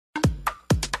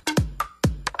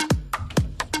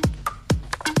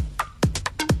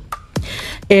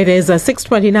It is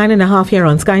 6:29 and a half here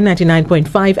on Sky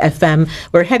 99.5 FM.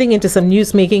 We're heading into some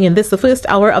news making in this, the first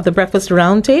hour of the Breakfast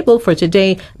Roundtable for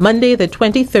today, Monday, the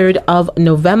 23rd of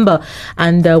November.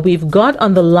 And we've got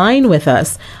on the line with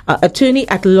us attorney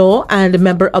at law and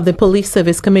member of the Police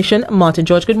Service Commission, Martin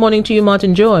George. Good morning to you,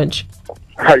 Martin George.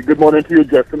 Hi, good morning to you,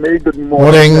 Jeffrey. Good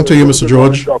morning to you, Mr.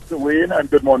 George. Good morning, Dr. Wayne,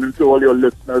 and good morning to all your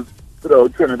listeners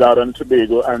throughout Trinidad and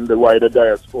Tobago and the wider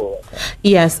diaspora.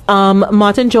 Yes,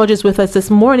 Martin George is with us this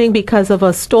morning because of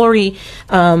a story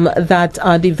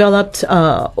that developed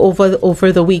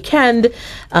over the weekend.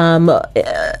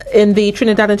 In the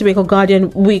Trinidad and Tobago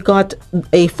Guardian, we got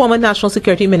a former National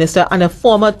Security Minister and a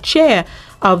former chair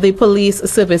of the Police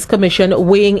Service Commission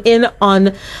weighing in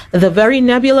on the very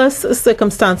nebulous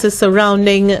circumstances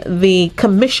surrounding the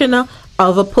Commissioner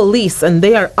of Police, and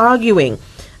they are arguing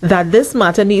that this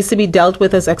matter needs to be dealt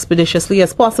with as expeditiously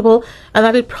as possible, and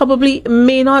that it probably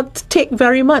may not take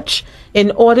very much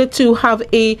in order to have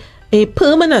a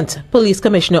permanent police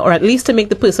commissioner, or at least to make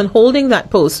the person holding that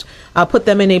post put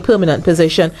them in a permanent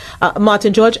position.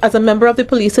 Martin George, as a member of the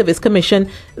Police Service Commission,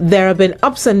 there have been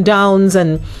ups and downs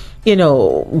and, you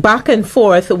know, back and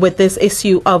forth with this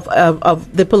issue of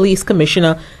the police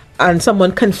commissioner and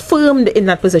someone confirmed in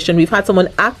that position. We've had someone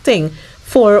acting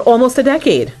for almost a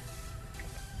decade.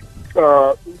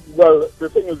 Well, the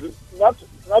thing is,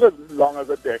 not as long as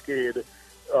a decade,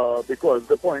 because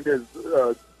the point is,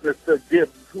 Mr.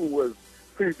 Gibbs, who was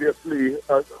previously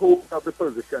holder of the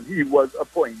position, he was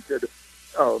appointed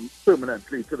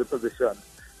permanently to the position.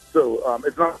 So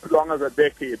it's not as long as a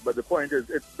decade, but the point is,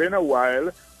 it's been a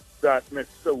while that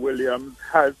Mr. Williams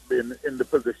has been in the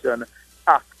position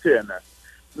acting.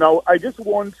 Now, I just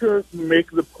want to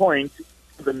make the point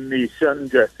the nation,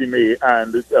 Jesse May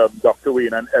and Dr.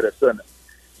 Wayne and Edison,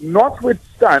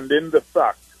 notwithstanding the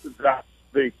fact that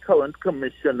the current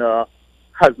commissioner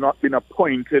has not been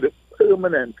appointed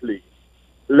permanently,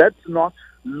 let's not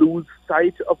lose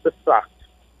sight of the fact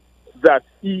that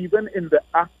even in the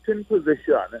acting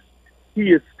position,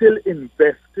 he is still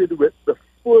invested with the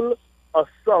full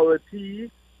authority,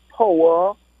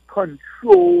 power,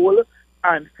 control,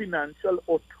 and financial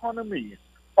autonomy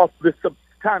of the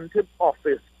substantive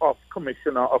office of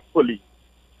Commissioner of Police.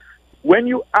 When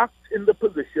you act in the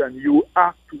position, you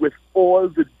act with all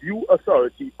the due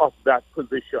authority of that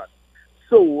position.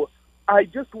 So I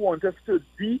just want us to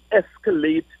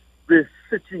de-escalate this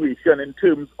situation in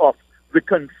terms of the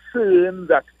concern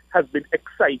that has been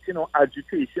exciting or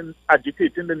agitating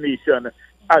the nation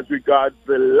as regards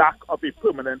the lack of a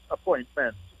permanent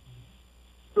appointment.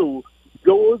 So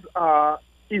those are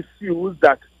issues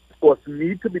that of course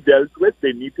need to be dealt with.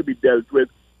 They need to be dealt with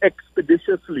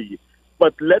expeditiously.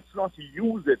 But let's not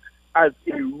use it as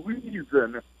a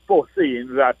reason for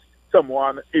saying that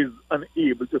someone is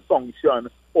unable to function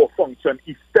or function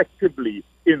effectively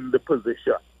in the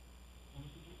position.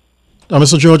 Now,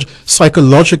 Mr. George,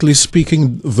 psychologically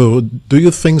speaking, though, do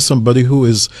you think somebody who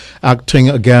is acting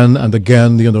again and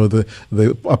again, you know,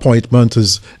 the appointment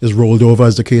is rolled over,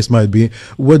 as the case might be,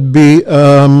 would be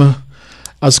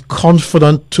as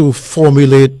confident to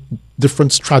formulate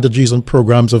different strategies and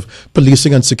programs of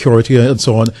policing and security and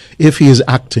so on if he is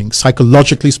acting,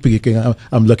 psychologically speaking,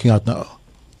 I'm looking at now?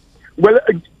 Well,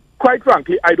 quite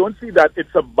frankly, I don't see that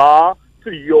it's a bar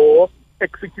to your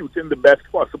executing the best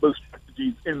possible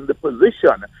strategies in the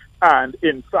position. And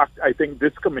in fact, I think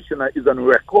this commissioner is on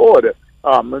record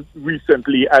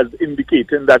recently as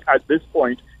indicating that at this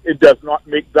point, it does not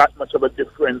make that much of a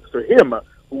difference to him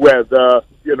whether,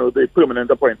 you know, the permanent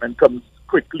appointment comes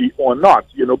quickly or not,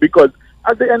 you know, because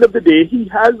at the end of the day, he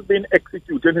has been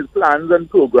executing his plans and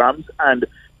programs, and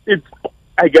it,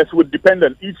 I guess, would depend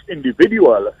on each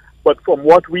individual. But from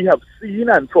what we have seen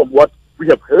and from what we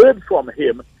have heard from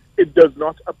him, it does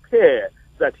not appear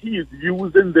that he is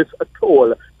using this at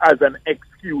all as an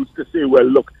excuse to say, well,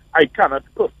 look, I cannot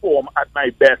perform at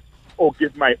my best or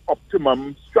give my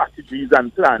optimum strategies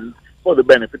and plans for the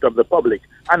benefit of the public.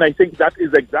 And I think that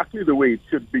is exactly the way it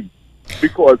should be.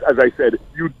 Because, as I said,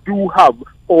 you do have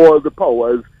all the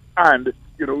powers and,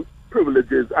 you know,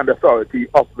 privileges and authority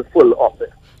of the full office.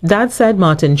 That said,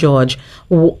 Martin George,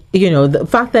 you know, the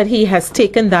fact that he has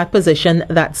taken that position,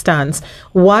 that stance,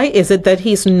 why is it that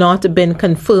he's not been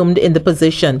confirmed in the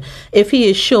position if he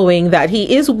is showing that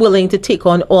he is willing to take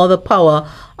on all the power,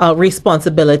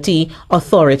 responsibility,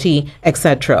 authority,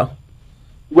 etc.?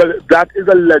 Well, that is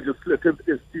a legislative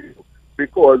issue,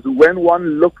 because when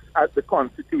one looks at the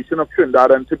Constitution of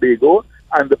Trinidad and Tobago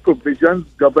and the provisions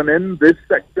governing this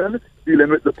section dealing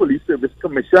with the Police Service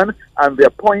Commission and the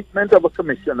appointment of a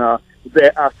commissioner,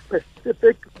 there are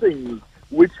specific things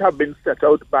which have been set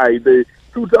out by the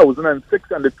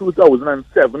 2006 and the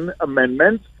 2007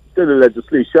 amendments to the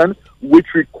legislation, which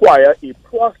require a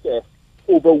process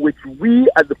over which we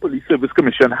at the Police Service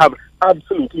Commission have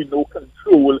absolutely no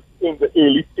control in the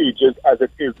early stages as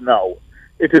it is now.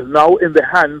 It is now in the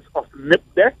hands of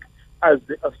NIPDEC as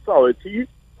the authority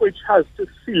which has to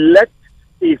select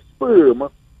a firm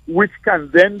which can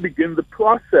then begin the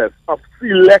process of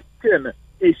selecting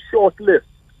a short list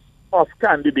of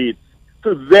candidates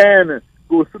to then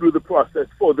go through the process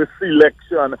for the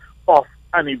selection of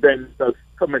an eventual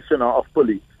commissioner of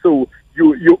police. So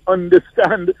you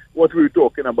understand what we're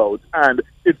talking about. And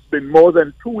it's been more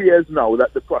than 2 years now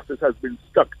that the process has been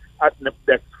stuck at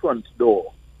NIPDEC's front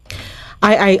door.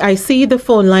 I see the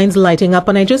phone lines lighting up,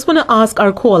 and I just want to ask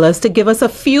our callers to give us a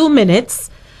few minutes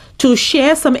to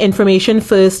share some information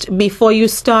first before you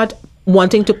start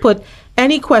wanting to put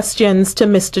any questions to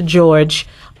Mr. George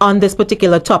on this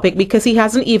particular topic, because he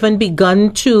hasn't even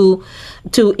begun to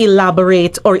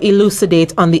elaborate or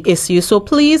elucidate on the issue. So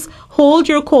please hold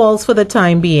your calls for the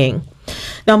time being.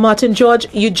 Now, Martin George,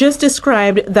 you just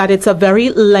described that it's a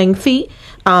very lengthy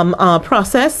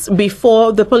process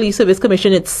before the Police Service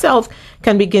Commission itself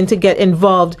can begin to get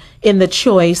involved in the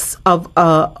choice of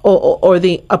or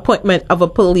the appointment of a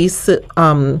police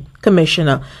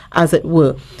commissioner, as it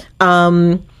were.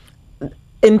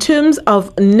 In terms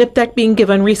of NIPDEC being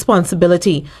given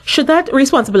responsibility, should that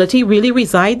responsibility really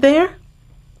reside there?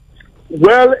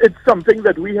 Well, it's something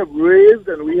that we have raised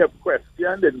and we have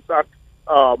questioned. In fact,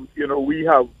 we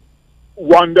have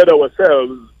wondered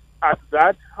ourselves at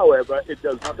that. However, it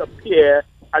does not appear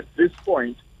at this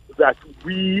point that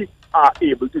we are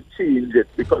able to change it,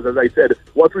 because, as I said,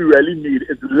 what we really need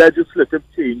is legislative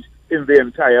change in the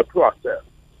entire process.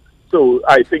 So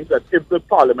I think that if the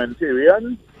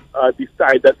parliamentarians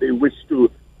decide that they wish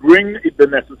to bring the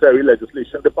necessary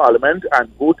legislation to Parliament and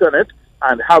vote on it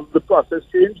and have the process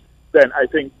changed, then I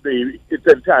think it's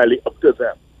entirely up to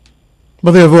them.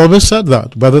 But they have always said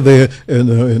that, whether they're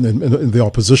in the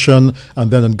opposition and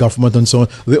then in government and so on,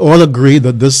 they all agree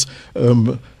that this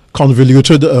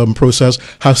convoluted process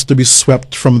has to be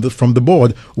swept from the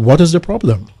board. What is the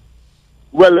problem?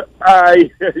 Well, I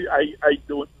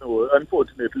don't know.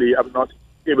 Unfortunately, I'm not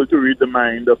able to read the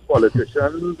mind of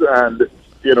politicians, and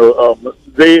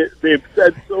they've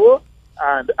said so,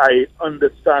 and I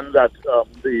understand that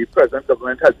the present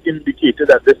government has indicated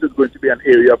that this is going to be an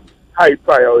area of high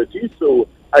priority. So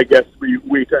I guess we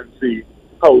wait and see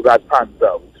how that pans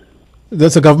out.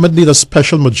 Does the government need a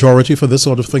special majority for this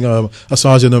sort of thing, as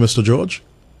far as you know, Mr. George?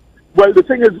 Well, the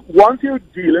thing is, once you're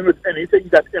dealing with anything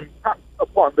that impacts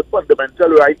upon the fundamental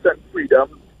rights and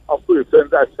freedoms of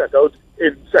persons as set out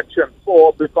in Section 4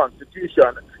 of the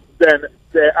Constitution, then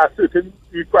there are certain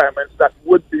requirements that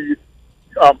would be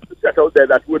set out there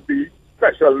that would be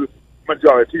special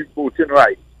majority voting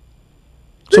rights.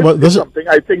 This is something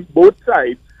I think both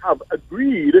sides have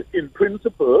agreed in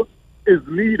principle is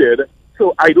needed.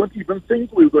 So I don't even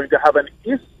think we're going to have an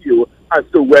issue as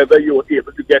to whether you're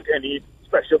able to get any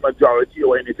special majority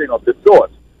or anything of the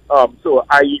sort. So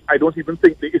I don't even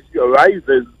think the issue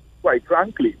arises, quite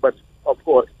frankly. But of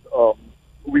course,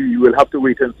 we will have to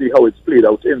wait and see how it's played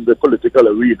out in the political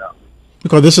arena.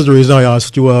 Because this is the reason I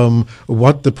asked you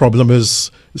what the problem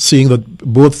is, seeing that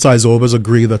both sides always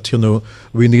agree that,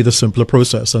 we need a simpler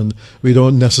process and we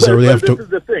don't necessarily have to... This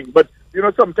is the thing. But,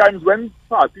 sometimes when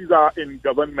parties are in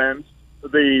government,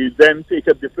 they then take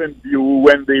a different view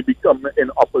when they become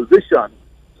in opposition.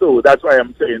 So that's why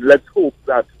I'm saying let's hope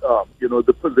that,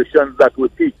 the positions that were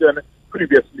taken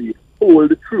previously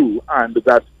hold true, and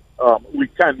that we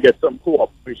can get some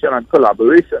cooperation and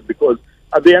collaboration, because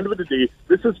at the end of the day,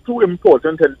 this is too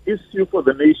important an issue for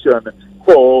the nation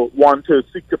for one to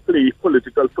seek to play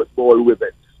political football with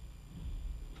it.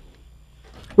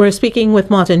 We're speaking with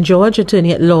Martin George,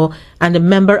 attorney at law and a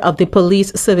member of the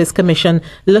Police Service Commission,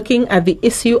 looking at the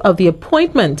issue of the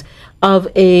appointment of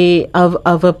a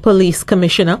police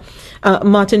commissioner.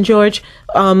 Martin George,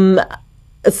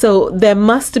 so there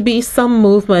must be some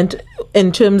movement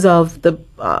in terms of the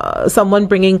someone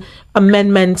bringing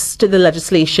amendments to the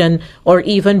legislation or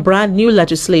even brand new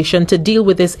legislation to deal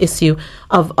with this issue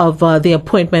of the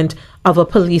appointment of a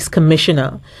police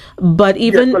commissioner. But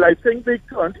even... Yes, well, I think the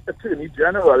current Attorney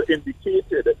General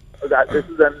indicated that this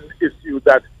is an issue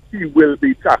that he will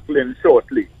be tackling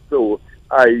shortly. So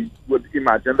I would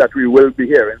imagine that we will be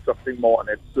hearing something more on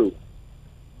it soon.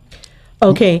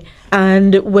 Okay,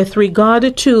 and with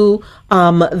regard to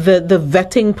the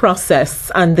vetting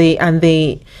process and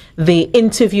the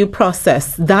interview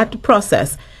process, that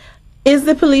process, is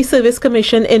the Police Service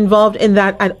Commission involved in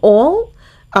that at all?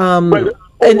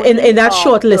 In that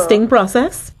shortlisting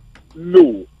process?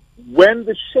 No. when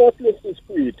the shortlist is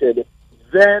created,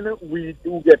 then we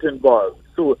do get involved.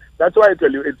 So that's why I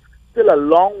tell you, it's still a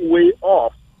long way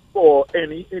off for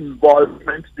any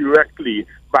involvement directly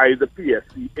by the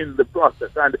PSC in the process.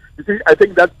 And you see, I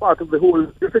think that's part of the whole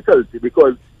difficulty,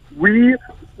 because we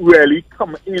really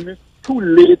come in too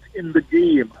late in the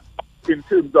game in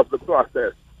terms of the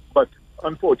process. But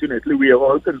unfortunately, we are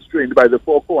all constrained by the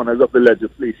four corners of the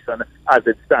legislation as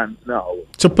it stands now.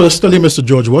 So personally, Mr.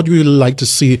 George, what would you like to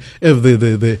see if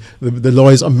the law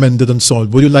is amended and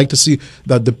solved? Would you like to see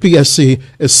that the PSC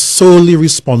is solely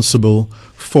responsible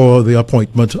for the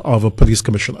appointment of a police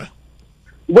commissioner?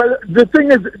 Well, the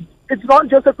thing is, it's not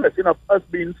just a question of us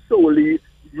being solely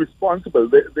responsible.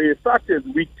 The fact is,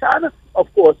 we can,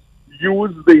 of course,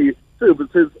 use the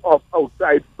services of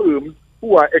outside firms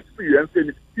who are experienced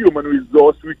in human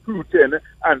resource recruiting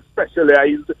and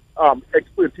specialized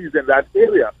expertise in that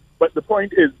area. But the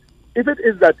point is, if it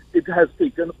is that it has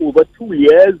taken over 2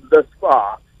 years thus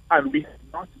far, and we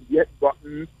have not yet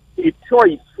gotten a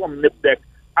choice from NIPDEC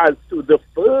as to the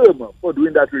firm for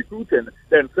doing that recruiting,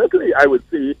 then certainly I would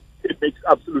say it makes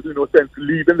absolutely no sense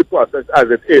leaving the process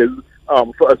as it is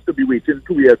for us to be waiting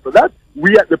 2 years for that.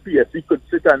 We at the PSC could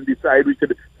sit and decide. We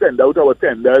could send out our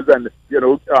tenders and,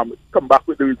 come back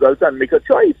with the results and make a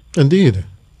choice. Indeed.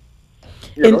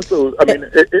 So, I mean,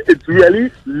 it's really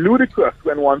ludicrous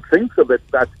when one thinks of it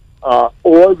that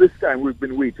all this time we've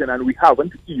been waiting and we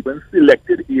haven't even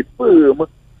selected a firm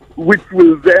which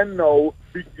will then now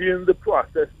begin the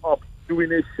process of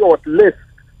doing a short list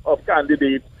of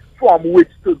candidates from which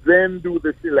to then do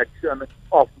the selection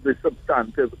of the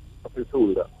substantive office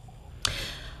holder.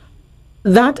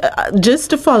 That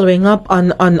just following up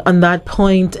on that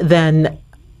point, then,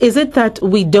 is it that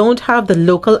we don't have the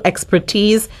local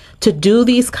expertise to do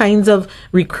these kinds of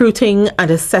recruiting and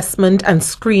assessment and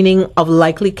screening of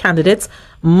likely candidates?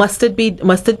 Must it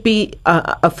be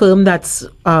a firm that's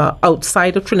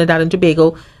outside of Trinidad and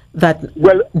Tobago that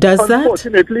does that?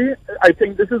 Unfortunately, I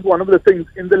think this is one of the things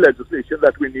in the legislation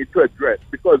that we need to address,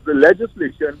 because the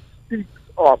legislation speaks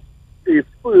of a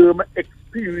firm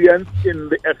experience in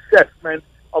the assessment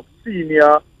of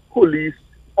senior police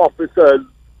officers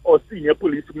or senior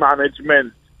police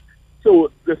management.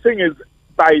 So the thing is,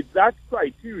 by that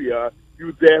criteria,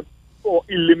 you therefore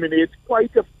eliminate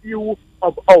quite a few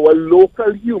of our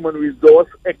local human resource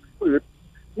experts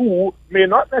who may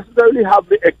not necessarily have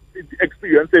the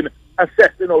experience in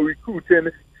assessing or recruiting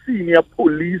senior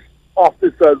police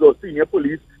officers or senior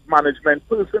police management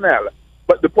personnel.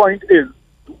 But the point is,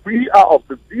 we are of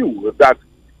the view that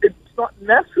it's not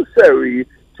necessary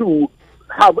to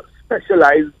have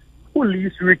specialized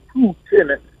police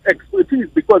recruiting expertise,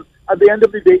 because at the end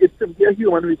of the day, it's simply a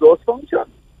human resource function.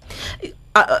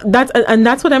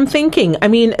 That's what I'm thinking. I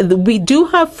mean, we do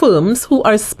have firms who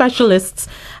are specialists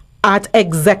at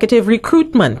executive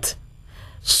recruitment,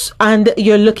 and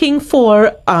you're looking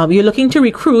to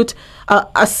recruit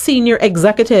a senior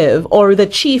executive or the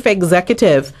chief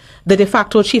executive, the de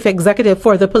facto chief executive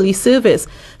for the police service.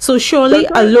 So surely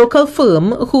a local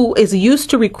firm who is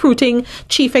used to recruiting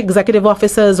chief executive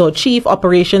officers or chief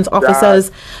operations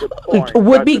officers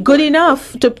would be good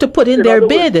enough to put in their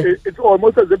bid. It's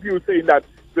almost as if you're saying that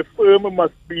the firm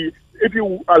must be, if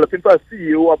you are looking for a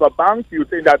CEO of a bank, you're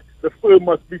saying that the firm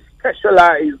must be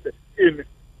specialized in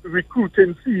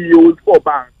recruiting CEOs for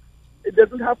banks. It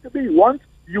doesn't have to be. Once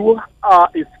you are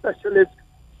a specialist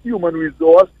human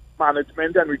resource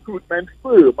management and recruitment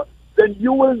firm, then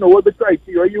you will know the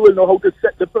criteria, you will know how to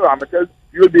set the parameters,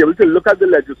 you will be able to look at the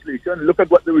legislation, look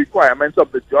at what the requirements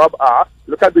of the job are,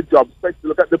 look at the job specs,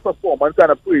 look at the performance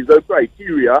and appraisal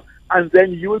criteria, and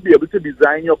then you will be able to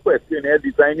design your questionnaire,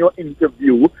 design your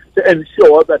interview to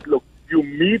ensure that, look, you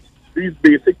meet these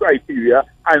basic criteria,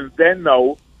 and then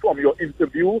now from your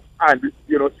interview and,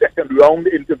 second round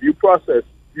interview process,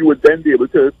 you would then be able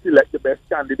to select the best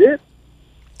candidate.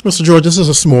 Mr. George, this is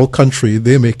a small country.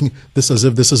 They're making this as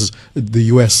if this is the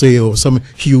USA or some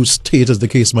huge state, as the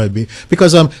case might be.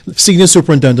 Because senior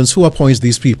superintendents, who appoints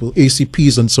these people,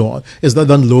 ACPs and so on, is that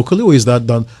done locally or is that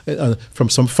done from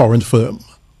some foreign firm?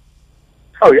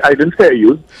 Oh, I didn't hear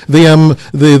you.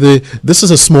 This is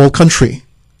a small country.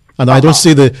 And I don't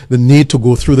see the need to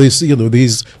go through this,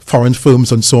 these foreign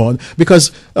firms and so on,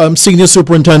 because senior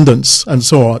superintendents and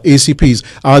so on, ACPs,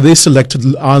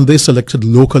 aren't they selected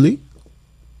locally?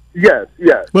 Yes.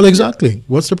 Well, exactly.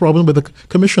 What's the problem with the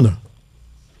commissioner?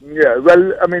 Yeah,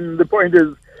 well, I mean, the point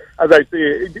is, as I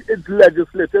say, it's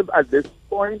legislative at this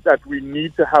point that we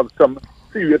need to have some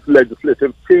serious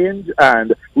legislative change,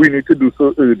 and we need to do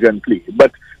so urgently.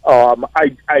 But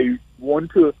I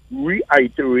want to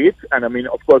reiterate, and I mean,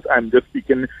 of course, I'm just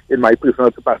speaking in my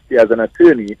personal capacity as an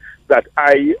attorney, that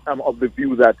I am of the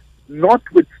view that,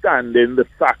 notwithstanding the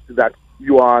fact that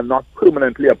you are not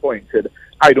permanently appointed,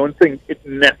 I don't think it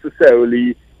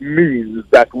necessarily means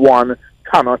that one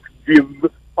cannot give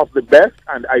of the best,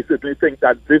 and I certainly think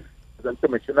that this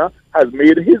commissioner has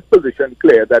made his position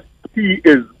clear that he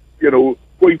is,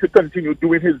 going to continue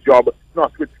doing his job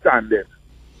notwithstanding.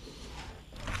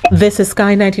 This is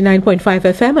Sky 99.5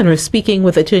 FM, and we're speaking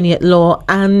with Attorney at Law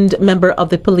and member of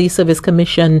the Police Service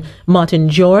Commission, Martin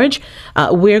George.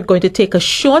 We're going to take a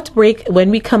short break. When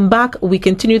we come back, we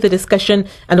continue the discussion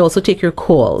and also take your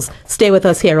calls. Stay with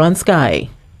us here on Sky.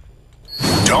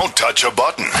 Don't touch a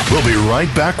button. We'll be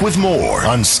right back with more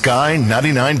on Sky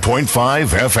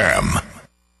 99.5 FM.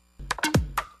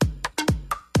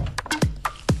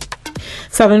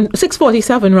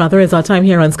 6:47 is our time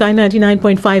here on Sky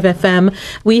 99.5 FM.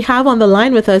 We have on the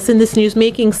line with us in this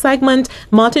news-making segment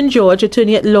Martin George,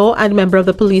 Attorney at Law and member of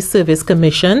the Police Service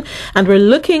Commission. And we're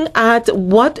looking at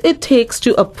what it takes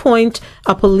to appoint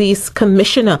a police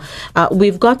commissioner.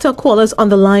 We've got our callers on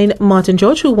the line, Martin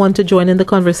George, who want to join in the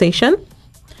conversation.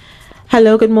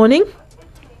 Hello, good morning.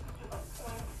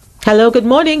 Hello, good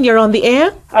morning. You're on the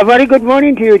air. A very good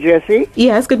morning to you, Jesse.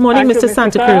 Yes, good morning, Mr.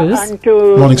 Santa Cruz. And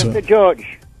to morning, Mr. sir.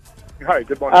 George. Hi,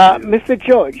 good morning. Mr.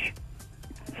 George,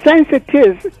 since it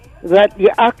is that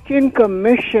the acting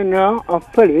commissioner of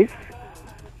police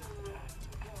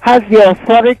has the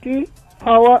authority,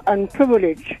 power, and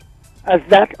privilege as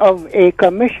that of a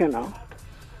commissioner,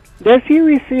 does he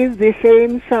receive the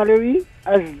same salary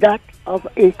as that of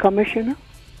a commissioner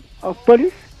of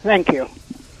police? Thank you.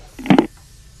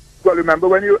 Well, remember,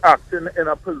 when you're acting in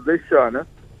a position,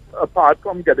 apart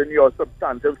from getting your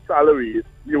substantive salary,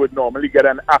 you would normally get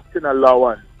an acting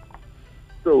allowance.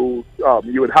 So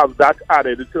you would have that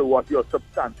added to what your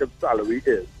substantive salary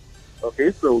is.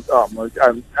 Okay, so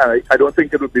and I don't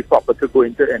think it would be proper to go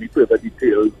into any further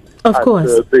details Of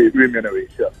course. The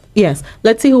remuneration. Yes.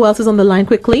 Let's see who else is on the line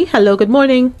quickly. Hello, good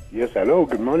morning. Yes, hello,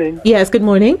 good morning. Yes, good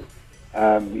morning.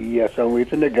 Yes, I'm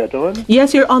waiting to get on.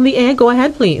 Yes, you're on the air. Go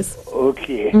ahead, please.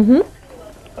 Okay. Mm-hmm.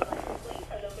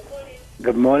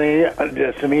 Good morning,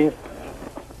 Destiny.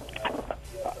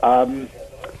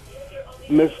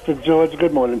 Mr. George,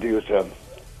 good morning to you, sir.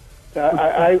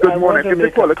 I Good morning. want to If the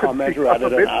make caller a could comment speak up rather a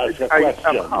than bit, ask a I'm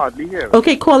question. hardly hearing.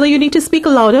 Okay, caller, you need to speak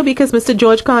louder because Mr.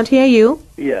 George can't hear you.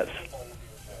 Yes.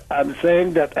 I'm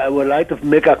saying that I would like to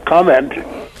make a comment.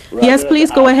 Yes,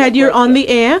 please go ahead. You're on the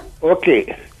air.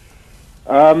 Okay.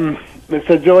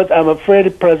 Mr. George, I'm afraid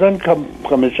the present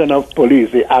Commissioner of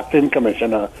Police, the acting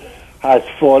commissioner, has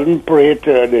fallen prey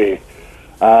to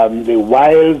the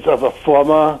wiles of a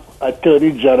former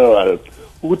Attorney General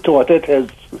who thought that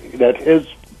his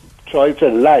choice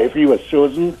in life, he was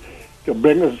chosen to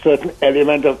bring a certain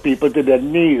element of people to their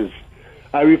knees.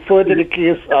 I refer to the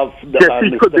case of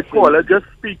Jesse, could the caller just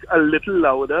speak a little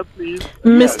louder, please?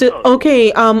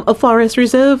 Okay, Forest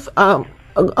Reserve,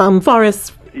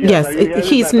 Forest, yes, are you hearing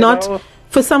he's me not, now?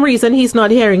 for some reason, he's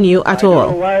not hearing you at I don't know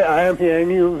all. why I am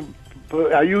hearing you.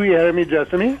 Are you hearing me,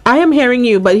 Jessamy? I am hearing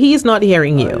you, but he's not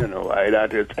hearing I don't you. know why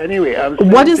that is. Anyway,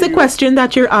 What is the question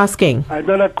that you're asking? It's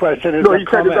not a question, it's No, a he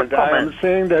said it's a comment. I'm comment.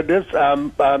 saying that this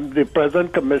the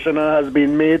present commissioner has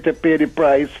been made to pay the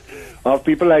price of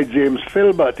people like James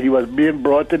Filbert. He was being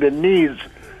brought to the knees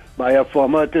by a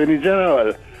former Attorney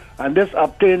General. And this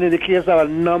obtained in the case of a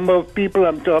number of people.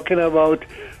 I'm talking about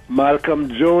Malcolm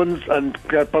Jones and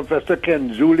Professor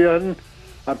Ken Julian.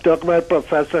 I'm talking about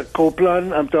Professor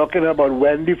Copeland. I'm talking about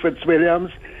Wendy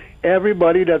Fitzwilliams.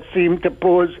 Everybody that seemed to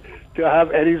pose to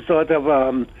have any sort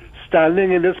of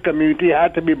standing in this community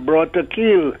had to be brought to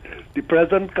heel. The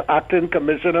present acting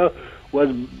commissioner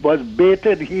was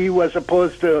baited. He was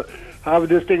supposed to have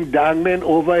this thing dangling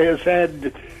over his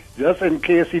head just in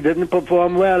case he didn't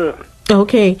perform well.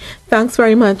 Okay, thanks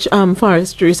very much,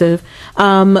 Forest Reserve.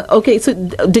 Okay, so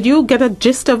did you get a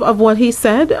gist of what he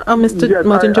said, Mr. Yes,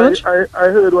 Martin George? I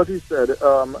heard what he said.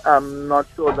 I'm not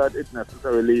sure that it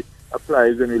necessarily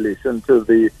applies in relation to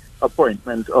the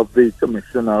appointment of the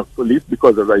Commissioner of Police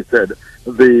because, as I said,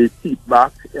 the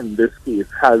kickback in this case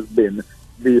has been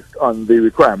based on the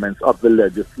requirements of the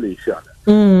legislation.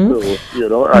 So,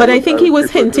 But I think he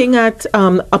was hinting at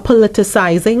a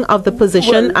politicizing of the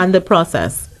position and the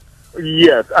process.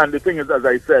 Yes, and the thing is, as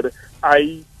I said,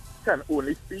 I can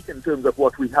only speak in terms of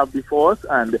what we have before us,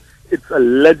 and it's a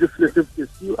legislative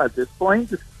issue at this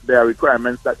point. There are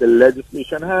requirements that the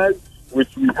legislation has,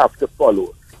 which we have to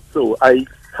follow. So I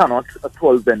cannot at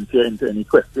all venture into any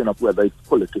question of whether it's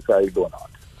politicized or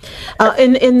not.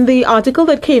 In the article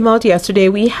that came out yesterday,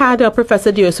 we had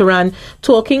Professor Diosaran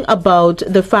talking about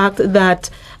the fact that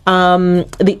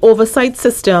the oversight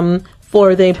system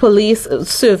for the police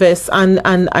service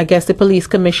and I guess the police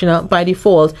commissioner by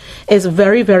default is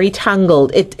very, very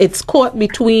tangled. It's caught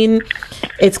between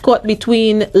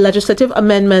legislative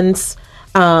amendments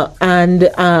and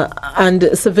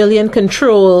civilian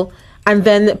control, and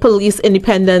then police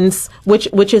independence,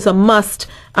 which is a must,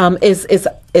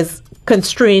 is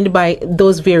constrained by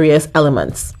those various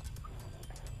elements.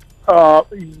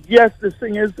 Yes, the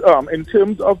thing is, in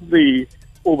terms of the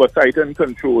oversight and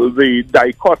control, the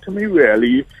dichotomy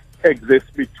really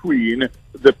exists between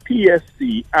the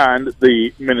PSC and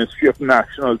the Ministry of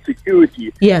National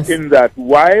Security. Yes. In that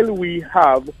while we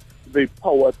have the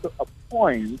power to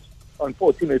appoint,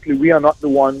 unfortunately, we are not the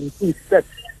ones who set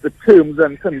the terms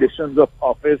and conditions of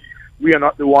office. We are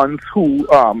not the ones who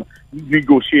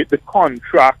negotiate the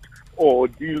contract or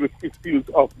deal with issues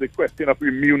of the question of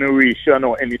remuneration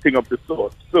or anything of the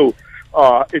sort. So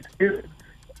it is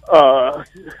a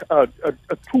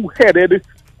two-headed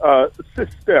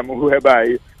system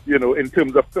whereby, in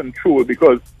terms of control,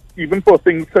 because even for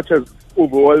things such as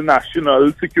overall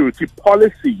national security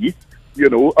policy,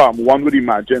 one would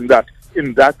imagine that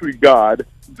in that regard,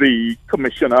 the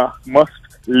commissioner must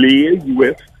liaise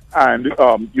with and,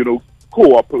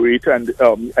 cooperate and,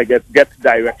 I guess, get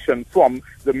direction from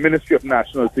the Ministry of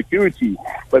National Security.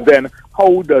 But then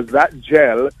how does that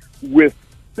gel with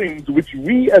things which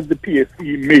we as the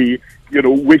PSC may,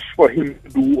 wish for him to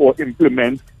do or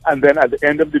implement, and then at the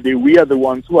end of the day, we are the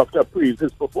ones who have to appraise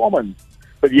his performance.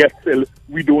 But yet still,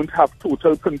 we don't have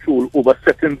total control over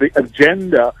setting the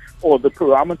agenda or the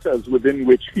parameters within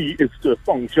which he is to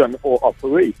function or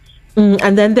operate.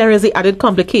 And then there is the added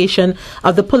complication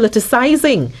of the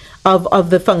politicizing of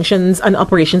the functions and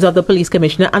operations of the police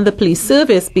commissioner and the police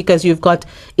service, because you've got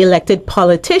elected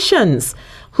politicians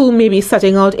who may be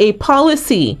setting out a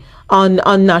policy on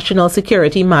national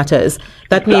security matters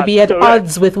that may be at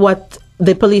odds with what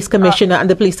the police commissioner and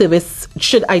the police service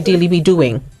should ideally be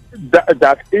doing.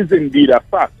 That is indeed a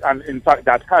fact, and in fact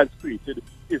that has created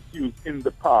issues in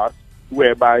the past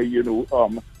whereby,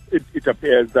 it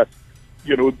appears that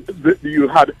you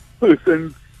had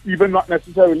persons, even not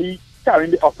necessarily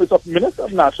carrying the office of Minister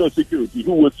of National Security,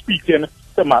 who were speaking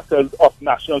to matters of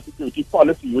national security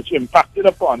policy, which impacted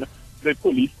upon the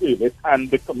police service and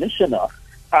the commissioner.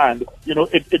 And,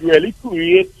 it really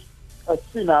creates a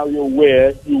scenario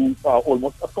where you are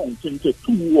almost accounting to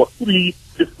 2 or 3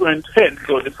 different heads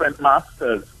or different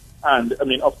masters. And,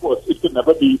 of course, it could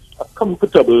never be a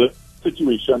comfortable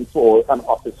situation for an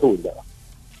office holder.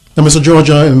 Now, Mr. George,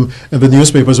 in the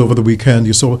newspapers over the weekend,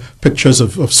 you saw pictures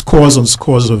of scores and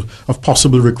scores of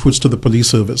possible recruits to the police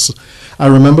service. I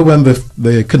remember when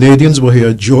the Canadians were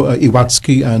here,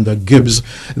 Iwatsky and Gibbs,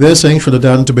 they're saying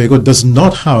Trinidad and Tobago does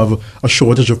not have a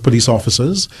shortage of police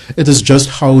officers. It is just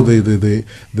how they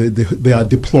are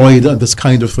deployed and this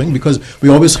kind of thing, because we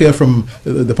always hear from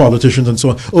the politicians and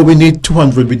so on, oh, we need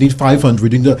 200, we need 500,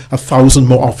 we need 1,000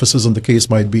 more officers, and the case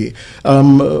might be.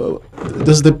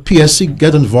 Does the PSC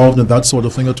get involved in that sort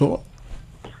of thing at all?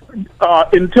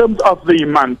 In terms of the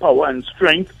manpower and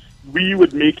strength, we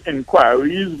would make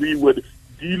inquiries. We would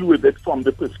deal with it from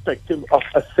the perspective of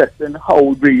assessing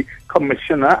how the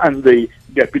commissioner and the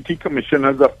deputy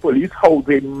commissioners of police, how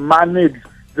they manage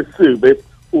the service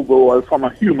overall from a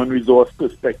human resource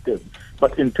perspective.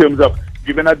 But in terms of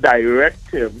giving a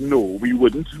directive, no, we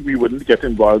wouldn't get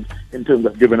involved in terms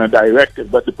of giving a directive.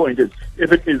 But the point is,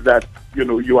 if it is that,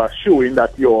 you are showing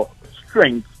that your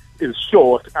strength is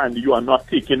short and you are not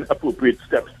taking appropriate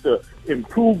steps to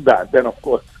improve that, then of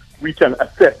course we can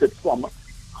assess it from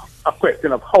a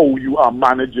question of how you are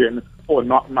managing or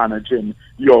not managing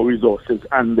your resources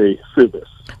and the service.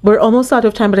 We're almost out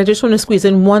of time, but I just want to squeeze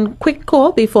in one quick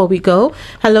call before we go.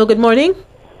 Hello, good morning.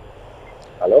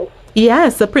 Hello?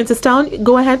 Yes, Princestown,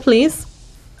 go ahead, please.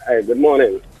 Hi, good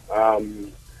morning.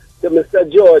 To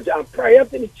Mr. George, prior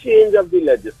to the change of the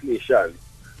legislation,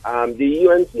 the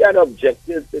UNC had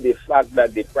objected to the fact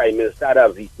that the Prime Minister had a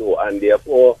veto, and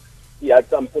therefore he had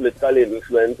some political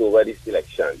influence over the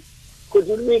selection. Could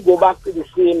we go back to the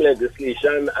same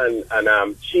legislation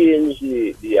and change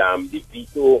the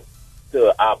veto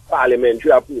to a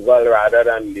parliamentary approval rather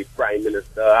than the Prime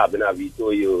Minister having a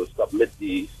veto? You submit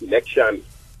the selection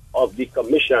of the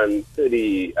commission to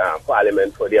the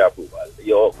Parliament for their approval.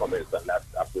 Your comments on that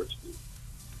approach, please.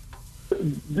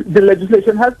 The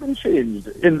legislation has been changed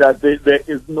in that there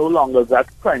is no longer that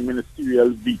prime ministerial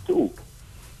veto.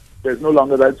 There's no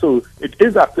longer that. So it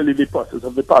is actually the process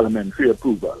of the parliamentary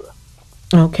approval.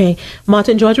 Okay.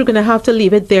 Martin George, we're going to have to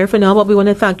leave it there for now, but we want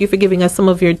to thank you for giving us some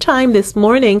of your time this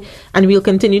morning, and we'll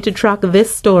continue to track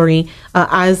this story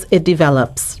as it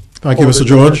develops. Thank you, Mr.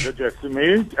 George. To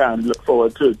me, and look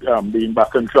forward to being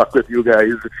back on track with you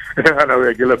guys on a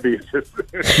regular basis.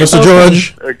 Mr.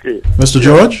 George. Okay. Mr.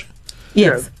 George?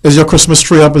 Yes. Is your Christmas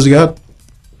tree up as yet?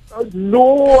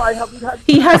 No, I haven't had.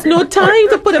 He has no time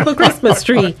to put up a Christmas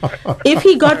tree. If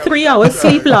he got 3 hours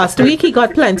sleep last week, he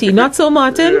got plenty. Not so,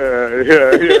 Martin?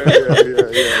 Yeah.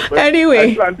 But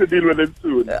Anyway. I plan to deal with it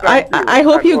soon. I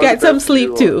hope you get some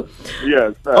sleep too.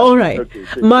 Yes. All right. Okay,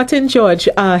 Martin George,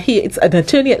 he is an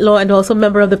attorney at law and also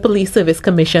member of the Police Service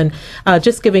Commission,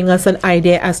 just giving us an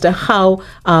idea as to how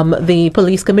the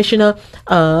police commissioner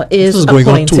is This is going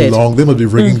appointed. on too long. They must be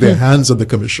wringing their hands at the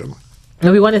commission.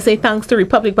 And we want to say thanks to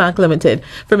Republic Bank Limited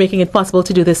for making it possible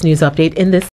to do this news update in this